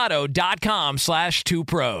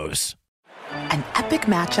O'ReillyAuto.com/2pros. An epic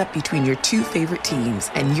matchup between your two favorite teams,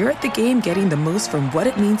 and you're at the game getting the most from what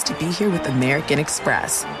it means to be here with American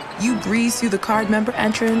Express. You breeze through the card member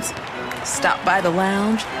entrance, stop by the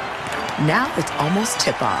lounge. Now it's almost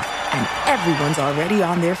tip-off, and everyone's already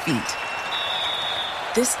on their feet.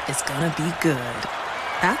 This is gonna be good.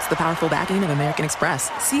 That's the powerful backing of American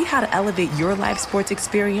Express. See how to elevate your live sports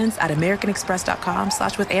experience at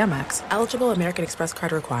americanexpress.com/withAmex. Eligible American Express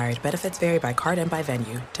card required. Benefits vary by card and by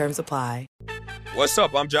venue. Terms apply. What's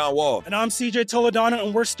up? I'm John Wall. And I'm CJ Toledano,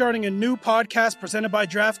 and we're starting a new podcast presented by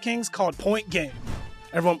DraftKings called Point Game.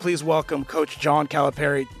 Everyone, please welcome Coach John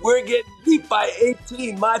Calipari. We're getting beat by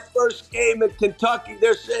 18. My first game in Kentucky,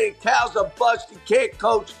 they're saying Cal's a bust. He can't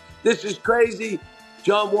coach. This is crazy.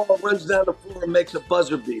 John Wall runs down the floor and makes a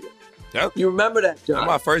buzzer beater. Yep. You remember that, John? That's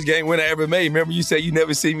my first game winner I ever made. Remember you said you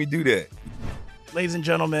never see me do that. Ladies and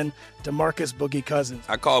gentlemen, DeMarcus Boogie Cousins.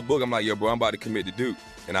 I called Boog. I'm like, yo, bro, I'm about to commit to Duke.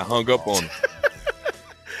 And I hung up on him.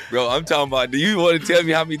 Bro, I'm talking about, do you want to tell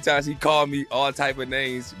me how many times he called me all type of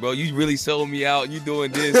names? Bro, you really sold me out. You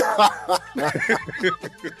doing this.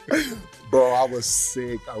 Bro, I was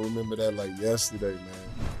sick. I remember that like yesterday, man.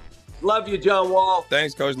 Love you, John Wall.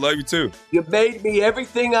 Thanks, Coach. Love you, too. You made me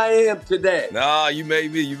everything I am today. Nah, you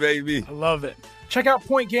made me. You made me. I love it. Check out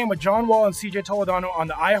Point Game with John Wall and CJ Toledano on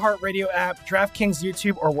the iHeartRadio app, DraftKings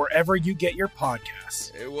YouTube, or wherever you get your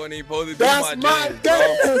podcasts. It wasn't even supposed to be That's my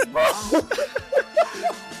game, bro.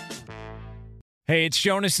 Hey, it's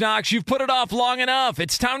Jonas Knox. You've put it off long enough.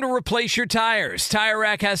 It's time to replace your tires. Tire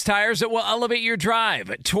Rack has tires that will elevate your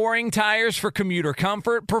drive. Touring tires for commuter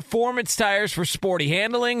comfort, performance tires for sporty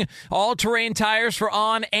handling, all-terrain tires for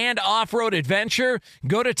on- and off-road adventure.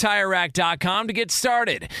 Go to TireRack.com to get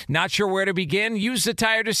started. Not sure where to begin? Use the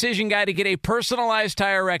Tire Decision Guide to get a personalized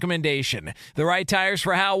tire recommendation. The right tires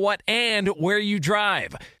for how, what, and where you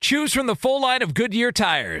drive. Choose from the full line of Goodyear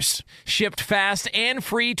tires. Shipped fast and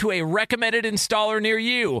free to a recommended installer near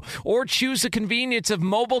you, or choose the convenience of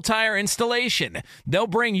mobile tire installation. They'll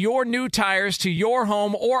bring your new tires to your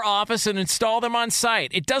home or office and install them on site.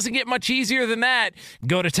 It doesn't get much easier than that.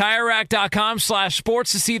 Go to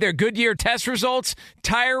TireRack.com/sports to see their Goodyear test results,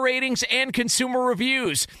 tire ratings, and consumer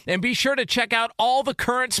reviews. And be sure to check out all the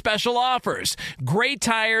current special offers. Great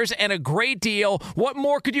tires and a great deal. What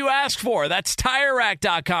more could you ask for? That's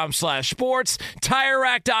TireRack.com/sports.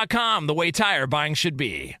 TireRack.com, the way tire buying should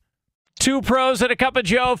be. Two pros and a cup of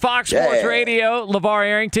Joe, Fox Sports Radio. LeVar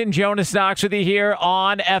Arrington, Jonas Knox with you here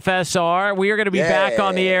on FSR. We are going to be back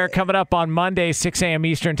on the air coming up on Monday, 6 a.m.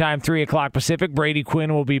 Eastern Time, 3 o'clock Pacific. Brady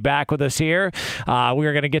Quinn will be back with us here. We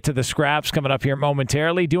are going to get to the scraps coming up here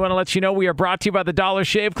momentarily. Do want to let you know we are brought to you by the Dollar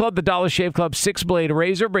Shave Club. The Dollar Shave Club 6-blade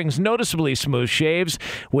razor brings noticeably smooth shaves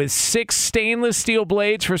with 6 stainless steel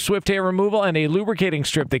blades for swift hair removal and a lubricating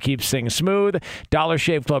strip that keeps things smooth. Dollar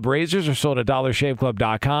Shave Club razors are sold at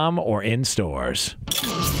dollarshaveclub.com or in stores.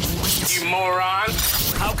 You moron.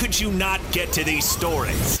 How could you not get to these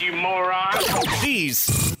stories? You moron.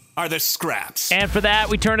 These are the scraps. And for that,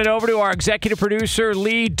 we turn it over to our executive producer,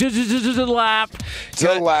 Lee Delap.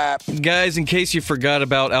 Guys, in case you forgot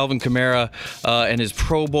about Alvin Kamara and his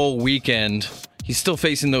Pro Bowl weekend, he's still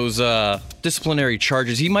facing those disciplinary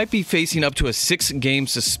charges. He might be facing up to a 6-game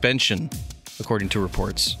suspension, according to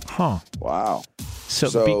reports. Huh. Wow.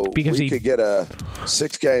 So because we could get a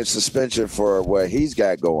 6-game suspension for what he's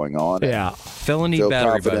got going on. Yeah. Felony feel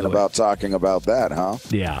battery. Confident about talking about that, huh?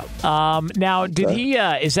 Yeah. Now, did he?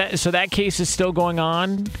 Is that so? That case is still going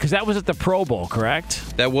on because that was at the Pro Bowl,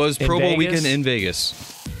 correct? That was Pro Bowl weekend in Vegas.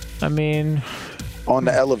 I mean, on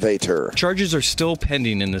the elevator. Charges are still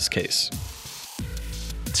pending in this case.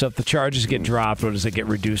 So if the charges get dropped, or does it get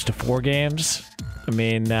reduced to 4 games? I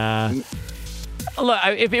mean, look,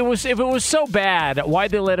 if it was so bad,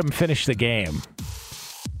 why'd they let him finish the game?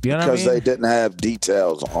 You know because what I mean? they didn't have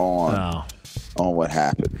details on what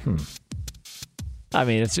happened. I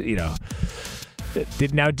mean, it's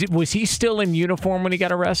was he still in uniform when he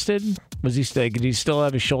got arrested? Was he still? Did he still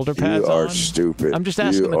have his shoulder pads on? You are stupid. I'm just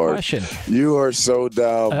asking the question. You are so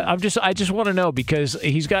dumb. I just want to know because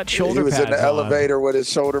he's got shoulder pads. He was in the elevator with his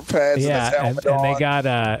shoulder pads and his helmet on. And they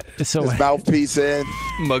got his mouthpiece in,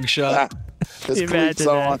 mugshot, his cleats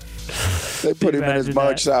on. They put him in his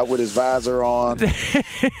mugshot with his visor on,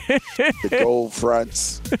 the gold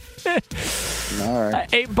fronts. All right.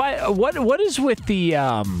 Hey, but what is with the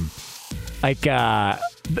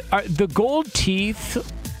the gold teeth?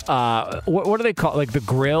 What do they call it? Like the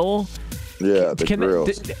grill? Yeah, the grill.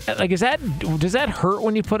 Does that hurt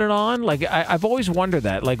when you put it on? Like I've always wondered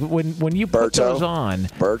that. Like when you put those on.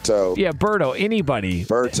 Berto. Yeah, Berto. Anybody.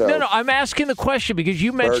 Berto. No, I'm asking the question because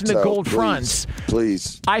you mentioned the gold fronts.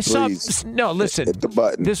 Please. No, listen. Hit the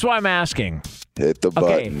button. This is why I'm asking. Hit the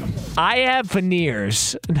button. Okay, I have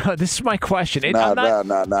veneers. No, this is my question. No.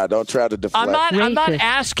 Don't try to deflect. I'm not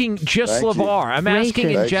asking just LeVar. I'm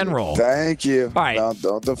asking in general. Thank you. All right.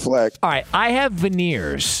 Don't deflect. All right. I have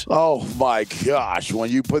veneers. Oh, my gosh. When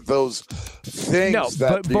you put those things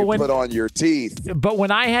you put on your teeth. But when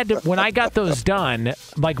I got those done,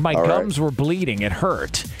 like my gums were bleeding. It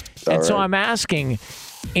hurt. And so I'm asking,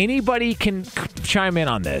 anybody can chime in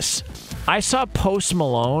on this. I saw Post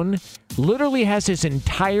Malone literally has his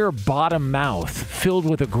entire bottom mouth filled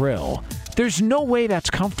with a grill. There's no way that's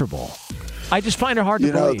comfortable. I just find it hard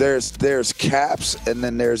to believe. There's caps and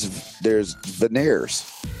then there's veneers.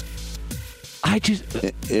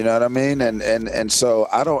 You know what I mean? And so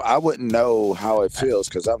I wouldn't know how it feels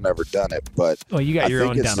because I've never done it. But you got your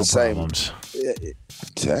own dental problems.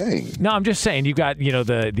 Dang. No, I'm just saying you got you had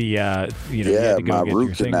to go get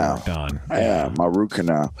your thing worked on. Yeah, my root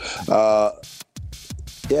canal.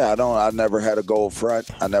 I never had a gold front.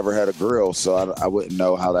 I never had a grill, so I wouldn't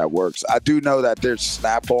know how that works. I do know that there's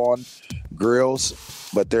Snap-on grills,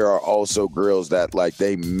 but there are also grills that like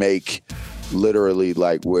they make literally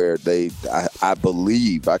like where I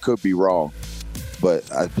believe, I could be wrong,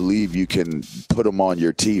 but I believe you can put them on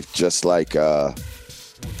your teeth just like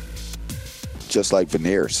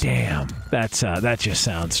veneers. Damn, that just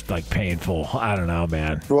sounds like painful. I don't know,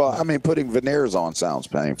 man. Well, I mean, putting veneers on sounds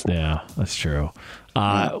painful. Yeah, that's true.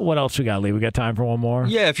 What else we got, Lee? We got time for one more?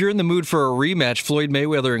 Yeah, if you're in the mood for a rematch, Floyd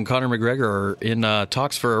Mayweather and Conor McGregor are in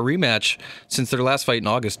talks for a rematch since their last fight in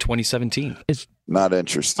August 2017. Not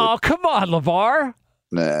interested. Oh, come on, LeVar.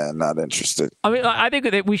 Nah, not interested. I mean, I think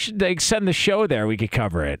that we should send the show there. We could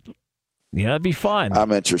cover it. Yeah, that'd be fun.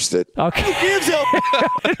 I'm interested. Okay.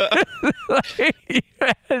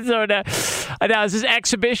 So now, is this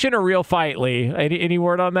exhibition or real fight, Lee? Any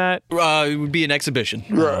word on that? It would be an exhibition.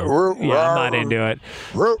 Yeah, I'm not into it.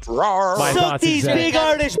 My thoughts these big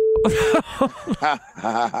artists.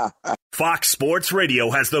 Fox Sports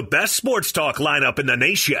Radio has the best sports talk lineup in the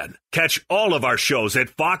nation. Catch all of our shows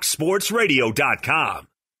at foxsportsradio.com.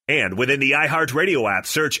 And within the iHeartRadio app,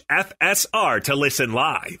 search FSR to listen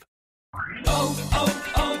live.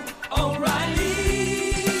 O'Reilly.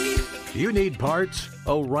 You need parts?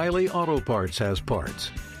 O'Reilly Auto Parts has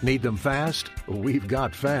parts. Need them fast? We've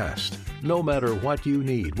got fast. No matter what you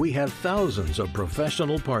need, we have thousands of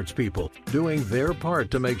professional parts people doing their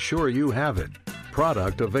part to make sure you have it.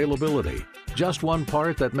 Product availability. Just one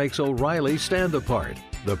part that makes O'Reilly stand apart.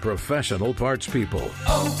 The professional parts people.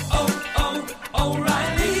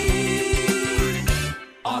 O'Reilly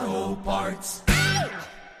Auto Parts.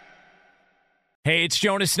 Hey, it's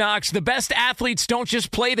Jonas Knox. The best athletes don't just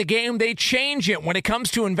play the game, they change it. When it comes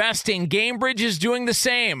to investing, GameBridge is doing the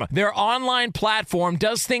same. Their online platform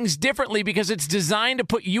does things differently because it's designed to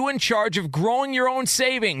put you in charge of growing your own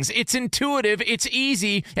savings. It's intuitive, it's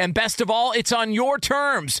easy, and best of all, it's on your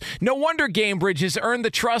terms. No wonder GameBridge has earned the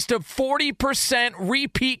trust of 40%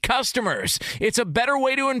 repeat customers. It's a better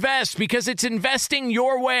way to invest because it's investing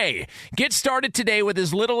your way. Get started today with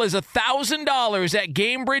as little as $1,000 at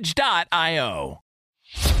GameBridge.io.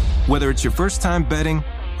 Whether it's your first time betting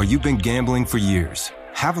or you've been gambling for years,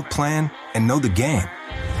 have a plan and know the game.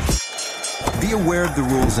 Be aware of the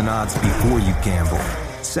rules and odds before you gamble.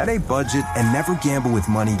 Set a budget and never gamble with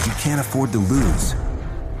money you can't afford to lose.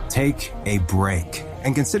 Take a break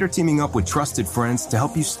and consider teaming up with trusted friends to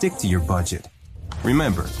help you stick to your budget.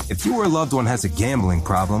 Remember, if you or a loved one has a gambling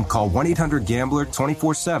problem, call 1-800-GAMBLER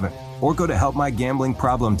 24/7 or go to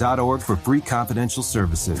helpmygamblingproblem.org for free confidential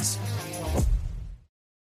services.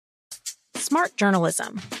 Smart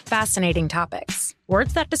journalism. Fascinating topics.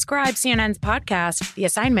 Words that describe CNN's podcast, The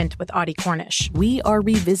Assignment with Audie Cornish. We are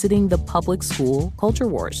revisiting the public school culture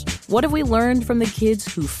wars. What have we learned from the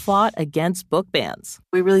kids who fought against book bans?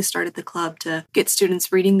 We really started the club to get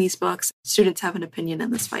students reading these books. Students have an opinion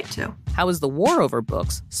in this fight, too. How has the war over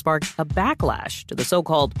books sparked a backlash to the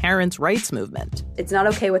so-called parents' rights movement? It's not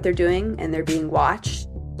okay what they're doing, and they're being watched.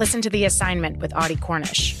 Listen to The Assignment with Audie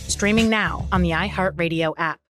Cornish. Streaming now on the iHeartRadio app.